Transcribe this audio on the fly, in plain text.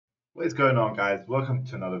What is going on, guys? Welcome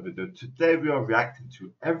to another video. Today we are reacting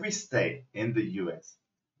to every state in the US.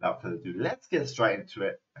 Without further ado, let's get straight into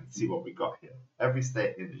it and see what we got here. Every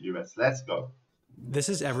state in the US. Let's go. This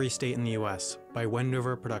is Every State in the US by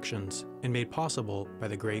Wendover Productions and made possible by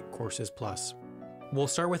the great Courses Plus. We'll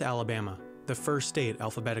start with Alabama, the first state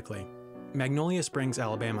alphabetically. Magnolia Springs,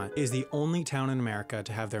 Alabama is the only town in America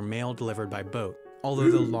to have their mail delivered by boat.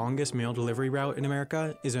 Although the longest mail delivery route in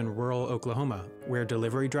America is in rural Oklahoma, where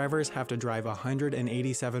delivery drivers have to drive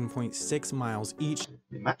 187.6 miles each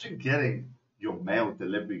Imagine getting your mail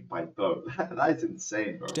delivered by boat. That is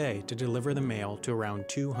insane, bro. day to deliver the mail to around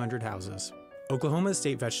 200 houses. Oklahoma's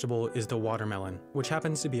state vegetable is the watermelon, which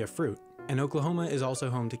happens to be a fruit, and Oklahoma is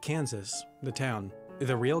also home to Kansas, the town.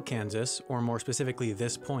 The real Kansas, or more specifically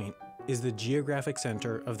this point, is the geographic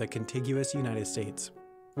center of the contiguous United States.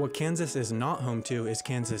 What Kansas is not home to is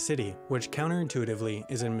Kansas City, which counterintuitively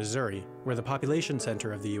is in Missouri, where the population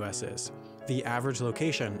center of the US is, the average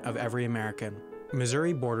location of every American.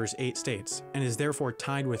 Missouri borders 8 states, and is therefore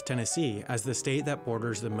tied with Tennessee as the state that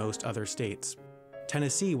borders the most other states.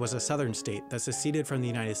 Tennessee was a southern state that seceded from the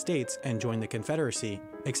United States and joined the Confederacy,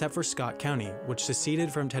 except for Scott County, which seceded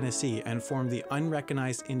from Tennessee and formed the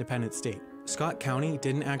unrecognized independent state. Scott County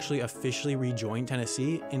didn't actually officially rejoin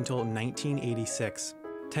Tennessee until 1986.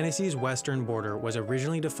 Tennessee's western border was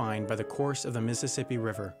originally defined by the course of the Mississippi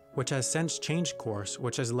River, which has since changed course,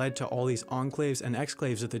 which has led to all these enclaves and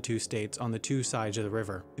exclaves of the two states on the two sides of the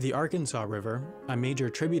river. The Arkansas River, a major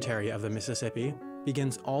tributary of the Mississippi,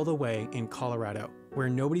 begins all the way in Colorado, where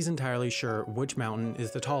nobody's entirely sure which mountain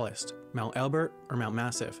is the tallest, Mount Elbert or Mount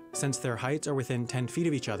Massive, since their heights are within 10 feet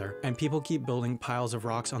of each other, and people keep building piles of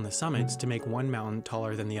rocks on the summits to make one mountain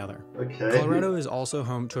taller than the other. Okay. Colorado is also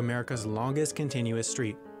home to America's longest continuous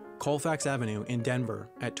street, Colfax Avenue in Denver,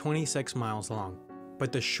 at 26 miles long.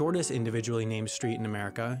 But the shortest individually named street in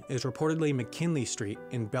America is reportedly McKinley Street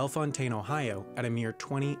in Bellefontaine, Ohio, at a mere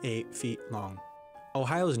 28 feet long.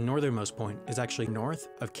 Ohio's northernmost point is actually north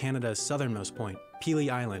of Canada's southernmost point, Pelee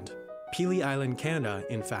Island. Pelee Island, Canada,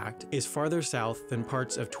 in fact, is farther south than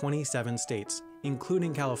parts of 27 states,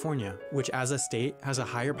 including California, which as a state has a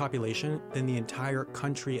higher population than the entire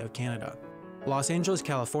country of Canada. Los Angeles,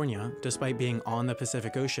 California, despite being on the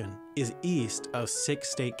Pacific Ocean, is east of 6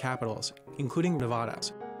 state capitals, including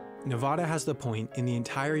Nevada's. Nevada has the point in the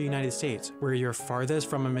entire United States where you're farthest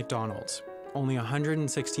from a McDonald's, only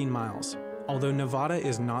 116 miles. Although Nevada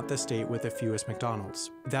is not the state with the fewest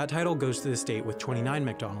McDonald's. That title goes to the state with 29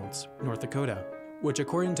 McDonald's, North Dakota, which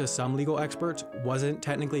according to some legal experts wasn't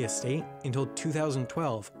technically a state until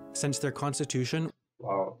 2012, since their constitution.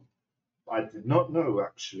 Wow. I did not know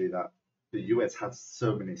actually that the US has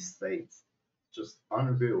so many states. Just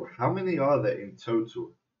unreal. How many are there in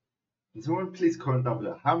total? Can someone please comment down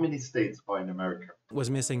below how many states are in America? Was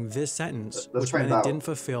missing this sentence, Let's which meant find it out. didn't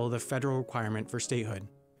fulfill the federal requirement for statehood.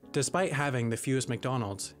 Despite having the fewest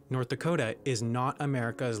McDonald's, North Dakota is not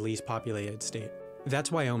America's least populated state.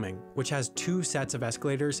 That's Wyoming, which has 2 sets of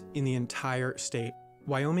escalators in the entire state.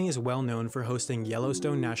 Wyoming is well known for hosting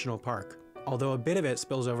Yellowstone National Park, although a bit of it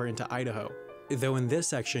spills over into Idaho. Though in this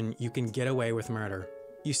section, you can get away with murder.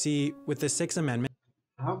 You see, with the 6th Amendment,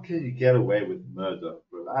 How can you get away with murder,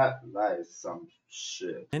 bro? That is some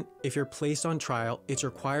shit. if you're placed on trial, it's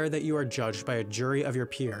required that you are judged by a jury of your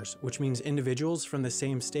peers, which means individuals from the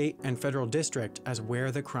same state and federal district as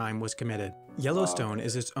where the crime was committed. Yellowstone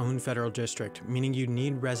is its own federal district, meaning you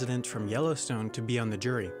need residents from Yellowstone to be on the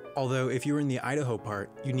jury. Although if you were in the Idaho part,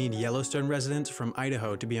 you need Yellowstone residents from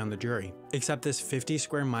Idaho to be on the jury. Except this 50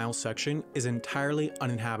 square mile section is entirely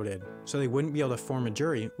uninhabited, so they wouldn't be able to form a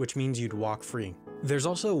jury, which means you'd walk free. There's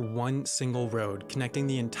also one single road connecting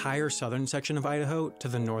the entire southern section of Idaho to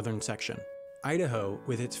the northern section. Idaho,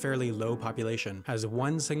 with its fairly low population, has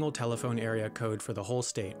one single telephone area code for the whole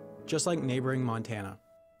state, just like neighboring Montana.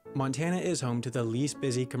 Montana is home to the least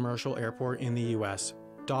busy commercial airport in the US,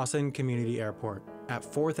 Dawson Community Airport, at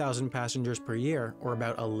 4,000 passengers per year, or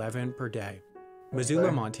about 11 per day.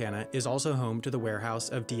 Missoula, Montana is also home to the warehouse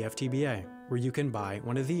of DFTBA, where you can buy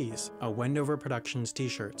one of these, a Wendover Productions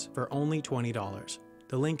t-shirts, for only $20.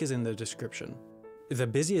 The link is in the description. The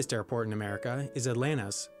busiest airport in America is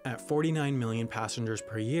Atlanta's, at 49 million passengers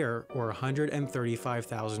per year, or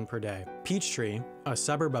 135,000 per day. Peachtree, a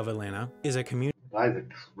suburb of Atlanta, is a community That is a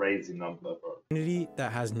crazy number, bro.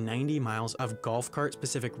 that has 90 miles of golf cart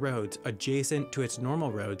specific roads adjacent to its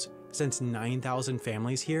normal roads since 9,000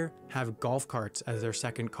 families here have golf carts as their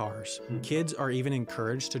second cars. Kids are even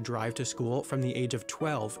encouraged to drive to school from the age of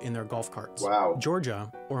 12 in their golf carts. Wow.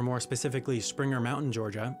 Georgia, or more specifically Springer Mountain,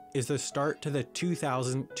 Georgia, is the start to the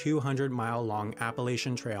 2,200-mile-long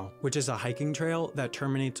Appalachian Trail, which is a hiking trail that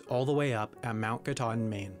terminates all the way up at Mount Katahdin,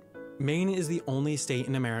 Maine. Maine is the only state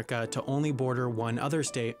in America to only border one other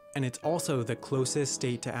state, and it's also the closest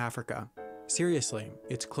state to Africa. Seriously,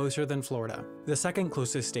 it's closer than Florida. The second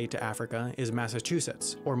closest state to Africa is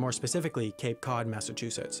Massachusetts, or more specifically Cape Cod,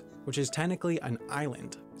 Massachusetts, which is technically an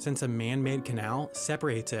island, since a man-made canal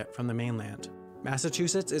separates it from the mainland.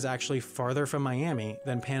 Massachusetts is actually farther from Miami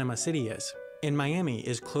than Panama City is, and Miami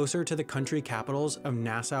is closer to the country capitals of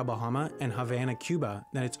Nassau, Bahama, and Havana, Cuba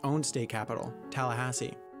than its own state capital,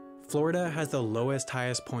 Tallahassee. Florida has the lowest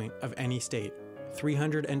highest point of any state,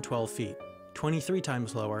 312 feet. 23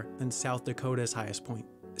 times lower than South Dakota's highest point.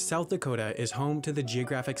 South Dakota is home to the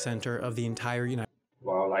geographic center of the entire United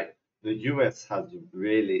Wow, like the US has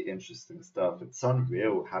really interesting stuff. It's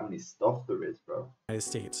unreal how many stuff there is, bro.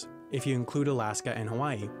 States, if you include Alaska and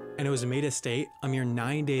Hawaii, and it was made a state a mere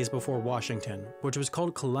 9 days before Washington, which was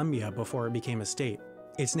called Columbia before it became a state.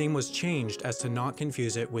 Its name was changed as to not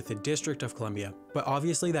confuse it with the District of Columbia, but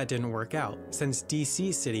obviously that didn't work out, since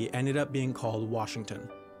DC City ended up being called Washington.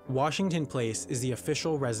 Washington Place is the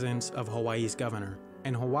official residence of Hawaii's governor,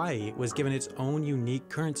 and Hawaii was given its own unique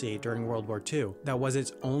currency during World War II that was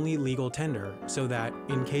its only legal tender, so that,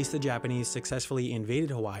 in case the Japanese successfully invaded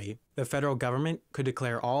Hawaii, the federal government could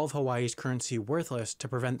declare all of Hawaii's currency worthless to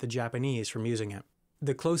prevent the Japanese from using it.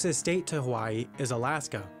 The closest state to Hawaii is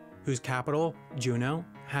Alaska, whose capital, Juneau,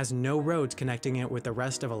 has no roads connecting it with the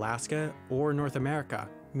rest of Alaska or North America,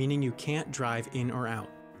 meaning you can't drive in or out.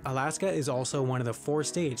 Alaska is also one of the 4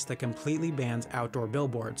 states that completely bans outdoor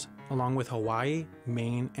billboards, along with Hawaii,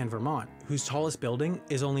 Maine, and Vermont, whose tallest building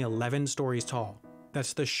is only 11 stories tall.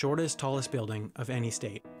 That's the tallest building of any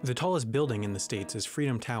state. The tallest building in the states is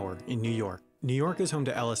Freedom Tower in New York. New York is home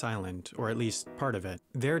to Ellis Island, or at least part of it.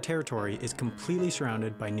 Their territory is completely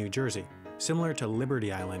surrounded by New Jersey, similar to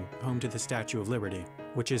Liberty Island, home to the Statue of Liberty,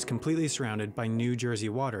 which is completely surrounded by New Jersey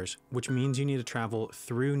waters, which means you need to travel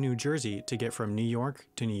through New Jersey to get from New York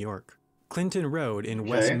to New York. Clinton Road in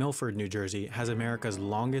West Milford, New Jersey has America's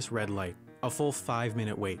longest red light, a full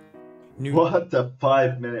 5-minute wait. What a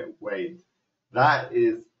 5-minute wait. That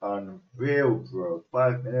is unreal, bro.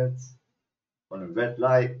 5 minutes on a red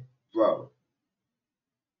light, bro.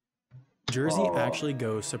 Jersey actually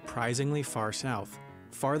goes surprisingly far south,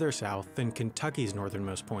 farther south than Kentucky's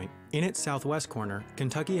northernmost point. In its southwest corner,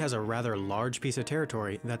 Kentucky has a rather large piece of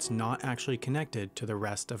territory that's not actually connected to the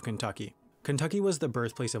rest of Kentucky. Kentucky was the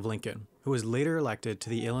birthplace of Lincoln, who was later elected to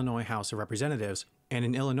the Illinois House of Representatives, and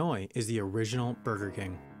in Illinois is the original Burger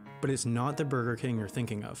King. But it's not the Burger King you're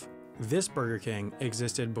thinking of. This Burger King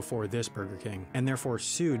existed before this Burger King, and therefore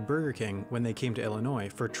sued Burger King when they came to Illinois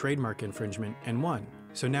for trademark infringement and won.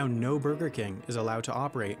 So now no Burger King is allowed to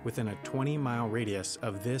operate within a 20-mile radius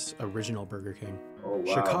of this original Burger King. Oh,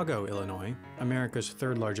 wow. Chicago, Illinois, America's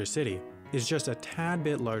 3rd largest city, is just a tad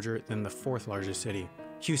bit larger than the 4th largest city,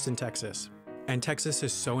 Houston, Texas. And Texas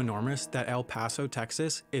is so enormous that El Paso,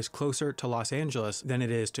 Texas is closer to Los Angeles than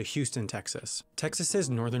it is to Houston, Texas. Texas's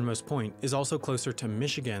northernmost point is also closer to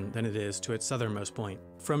Michigan than it is to its southernmost point.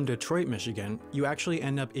 From Detroit, Michigan, you actually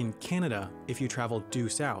end up in Canada if you travel due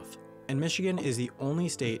south. And Michigan is the only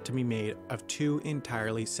state to be made of 2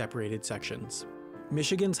 entirely separated sections.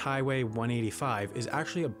 Michigan's Highway 185 is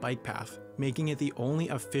actually a bike path, making it the only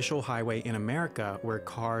official highway in America where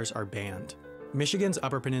cars are banned. Michigan's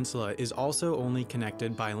Upper Peninsula is also only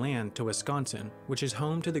connected by land to Wisconsin, which is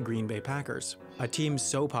home to the Green Bay Packers, a team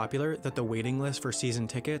so popular that the waiting list for season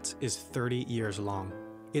tickets is 30 years long.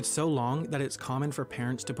 It's so long that it's common for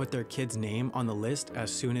parents to put their kid's name on the list as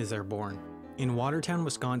soon as they're born. In Watertown,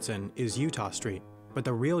 Wisconsin is Utah Street, but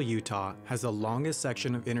the real Utah has the longest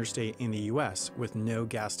section of interstate in the US with no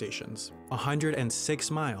gas stations,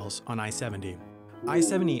 106 miles on I-70.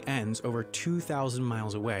 I-70 ends over 2,000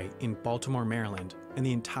 miles away in Baltimore, Maryland, and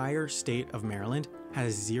the entire state of Maryland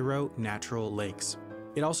has 0 natural lakes.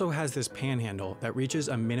 It also has this panhandle that reaches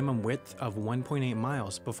a minimum width of 1.8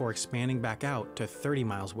 miles before expanding back out to 30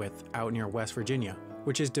 miles width out near West Virginia,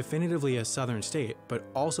 which is definitively a southern state, but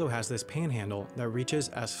also has this panhandle that reaches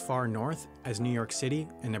as far north as New York City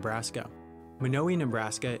and Nebraska. Monowi,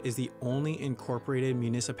 Nebraska is the only incorporated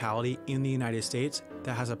municipality in the United States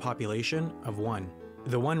that has a population of 1.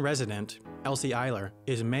 The one resident, Elsie Eiler,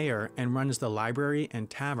 is mayor and runs the library and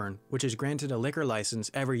tavern, which is granted a liquor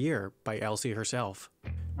license every year by Elsie herself.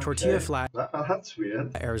 Tortilla Okay. Flat, That's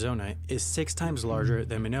weird. Arizona is 6 times larger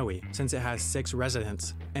than Minowi since it has 6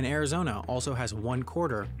 residents, and Arizona also has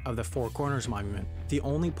 1/4 of the Four Corners Monument, the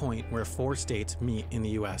only point where 4 states meet in the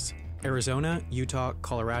US. Arizona, Utah,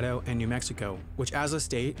 Colorado, and New Mexico, which as a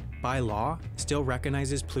state, by law, still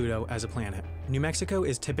recognizes Pluto as a planet. New Mexico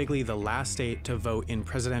is typically the last state to vote in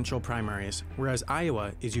presidential primaries, whereas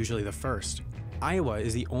Iowa is usually the first. Iowa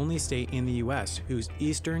is the only state in the US whose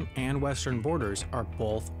eastern and western borders are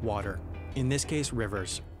both water, in this case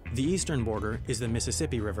rivers. The eastern border is the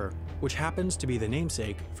Mississippi River, which happens to be the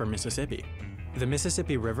namesake for Mississippi. The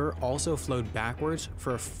Mississippi River also flowed backwards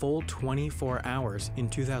for a full 24 hours in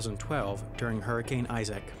 2012 during Hurricane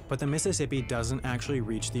Isaac, but the Mississippi doesn't actually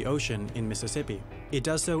reach the ocean in Mississippi. It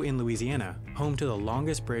does so in Louisiana, home to the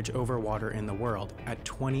longest bridge over water in the world at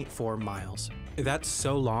 24 miles. That's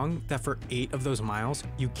so long that for 8 of those miles,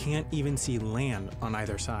 you can't even see land on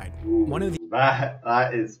either side. Ooh, One of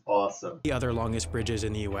that is awesome. the other longest bridges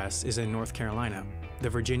in the US is in North Carolina, the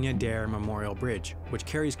Virginia Dare Memorial Bridge, which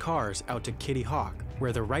carries cars out to Kitty Hawk,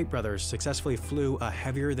 where the Wright brothers successfully flew a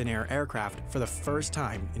heavier-than-air aircraft for the first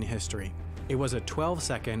time in history. It was a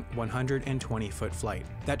 12-second, 120-foot flight.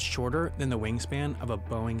 That's shorter than the wingspan of a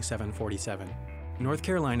Boeing 747. North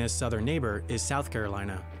Carolina's southern neighbor is South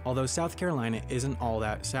Carolina, although South Carolina isn't all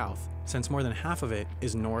that south, since more than half of it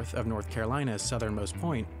is north of North Carolina's southernmost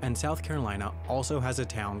point, and South Carolina also has a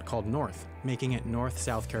town called North, making it North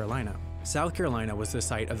South Carolina. South Carolina was the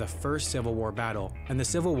site of the first Civil War battle, and the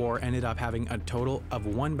Civil War ended up having a total of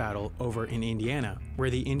 1 battle over in Indiana,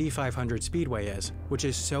 where the Indy 500 Speedway is, which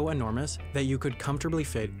is so enormous that you could comfortably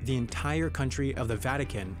fit the entire country of the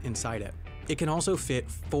Vatican inside it. It can also fit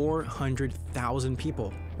 400,000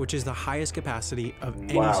 people, which is the highest capacity of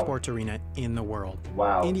any Wow. sports arena in the world.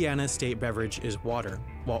 Wow. Indiana's state beverage is water,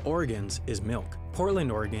 while Oregon's is milk.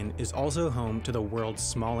 Portland, Oregon is also home to the world's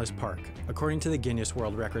smallest park, according to the Guinness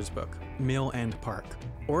World Records book, Mill End Park.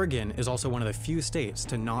 Oregon is also one of the few states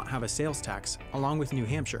to not have a sales tax, along with New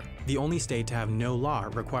Hampshire, the only state to have no law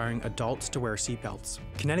requiring adults to wear seatbelts.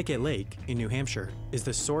 Connecticut Lake, in New Hampshire, is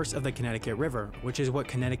the source of the Connecticut River, which is what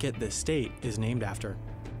Connecticut, the state, is named after.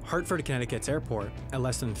 Hartford, Connecticut's airport, at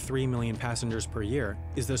less than 3 million passengers per year,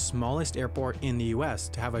 is the smallest airport in the US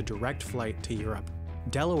to have a direct flight to Europe.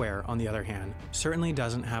 Delaware, on the other hand, certainly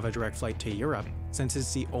doesn't have a direct flight to Europe since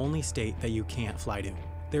it's the only state that you can't fly to.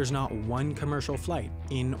 There's not one commercial flight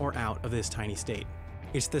in or out of this tiny state.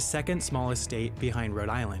 It's the second smallest state behind Rhode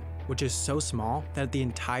Island, which is so small that the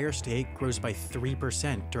entire state grows by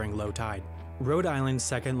 3% during low tide. Rhode Island's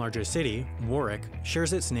second largest city, Warwick,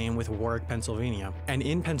 shares its name with Warwick, Pennsylvania, and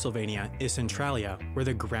in Pennsylvania is Centralia, where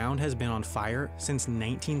the ground has been on fire since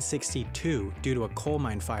 1962 due to a coal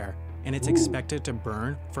mine fire, and it's expected to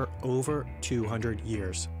burn for over 200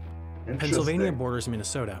 years. Pennsylvania borders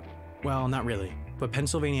Minnesota. Well, not really, but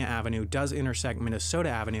Pennsylvania Avenue does intersect Minnesota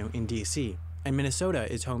Avenue in DC, and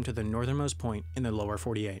Minnesota is home to the northernmost point in the lower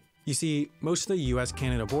 48. You see, most of the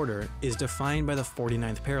US-Canada border is defined by the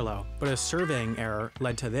 49th parallel, but a surveying error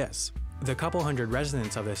led to this. The couple hundred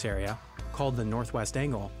residents of this area, called the Northwest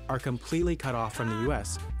Angle, are completely cut off from the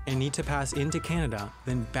US and need to pass into Canada,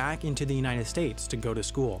 then back into the United States to go to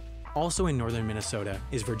school. Also in northern Minnesota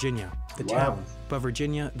is Virginia, the town, but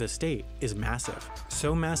Virginia, the state, is massive.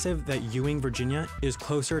 So massive that Ewing, Virginia is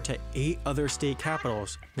closer to 8 other state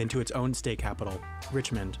capitals than to its own state capital,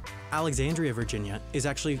 Richmond. Alexandria, Virginia is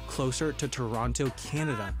actually closer to Toronto,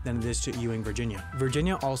 Canada than it is to Ewing, Virginia.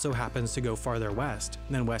 Virginia also happens to go farther west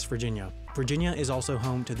than West Virginia. Virginia is also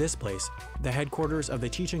home to this place, the headquarters of the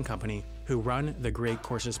teaching company who run the Great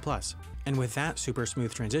Courses Plus. And with that super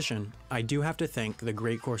smooth transition, I do have to thank the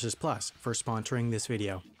Great Courses Plus for sponsoring this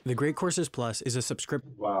video. The Great Courses Plus is a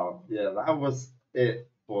subscription. Wow, yeah, that was it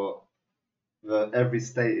for every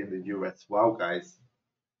state in the US. Wow, guys,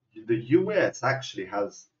 the US actually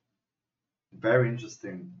has very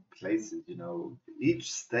interesting places. You know,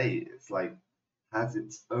 each state it's like has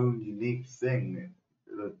its own unique thing.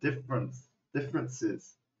 The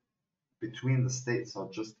differences between the states are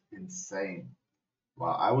just insane.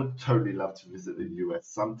 Wow, I would totally love to visit the US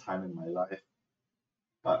sometime in my life.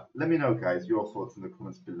 But let me know, guys, your thoughts in the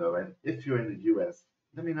comments below. And if you're in the US,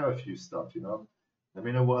 let me know a few stuff, you know. Let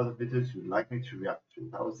me know what other videos you'd like me to react to.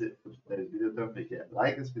 That was it for today's video. Don't forget,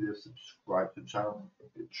 like this video, subscribe to the channel.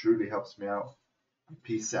 It truly helps me out. And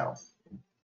peace out.